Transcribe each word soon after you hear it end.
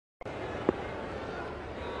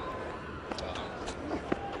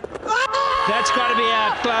That's got to be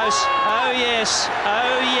out close. Oh, yes.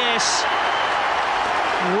 Oh, yes.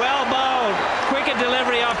 Well bowled. Quicker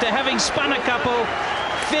delivery after having spun a couple.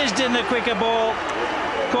 Fizzed in the quicker ball.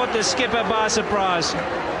 Caught the skipper by surprise.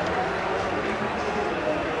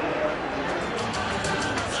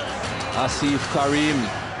 Asif Karim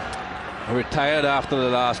retired after the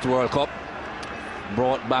last World Cup.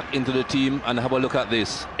 Brought back into the team, and have a look at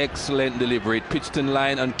this. Excellent delivery. Pitched in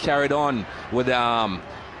line and carried on with the arm.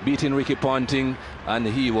 Beating Ricky Ponting, and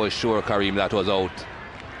he was sure, Karim, that was out.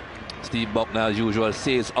 Steve Buckner, as usual,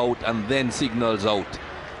 says out and then signals out.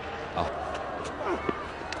 Oh.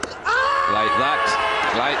 Like that,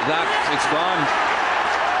 it's gone.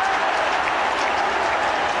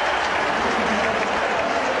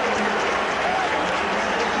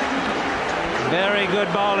 Very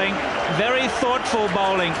good bowling, very thoughtful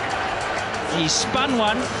bowling. He spun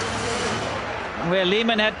one where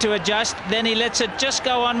Lehman had to adjust, then he lets it just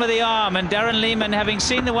go on with the arm, and Darren Lehman, having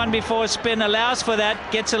seen the one before spin, allows for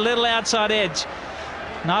that, gets a little outside edge.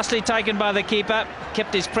 Nicely taken by the keeper,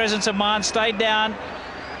 kept his presence of mind, stayed down,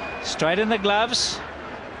 straight in the gloves.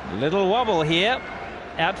 Little wobble here,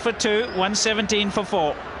 out for 2, 117 for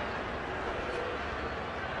 4.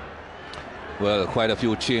 Well, quite a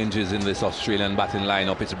few changes in this Australian batting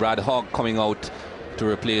lineup. It's Brad Hogg coming out to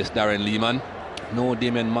replace Darren Lehman. No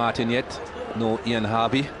Damien Martin yet. No Ian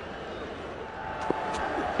Harvey.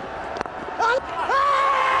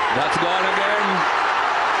 That's gone again.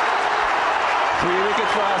 3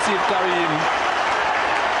 wickets for Asif Karim.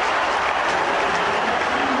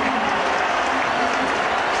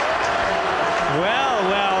 Well.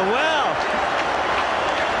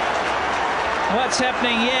 What's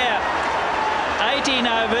happening here? 18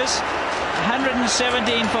 overs,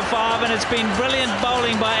 117 for 5, and it's been brilliant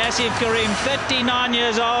bowling by Asif Karim, 39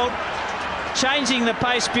 years old. Changing the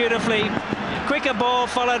pace beautifully. Quicker ball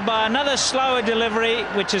followed by another slower delivery,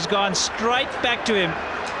 which has gone straight back to him.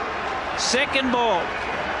 Second ball.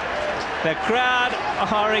 The crowd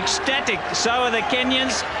are ecstatic. So are the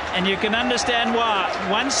Kenyans, and you can understand why.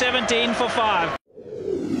 117 for 5.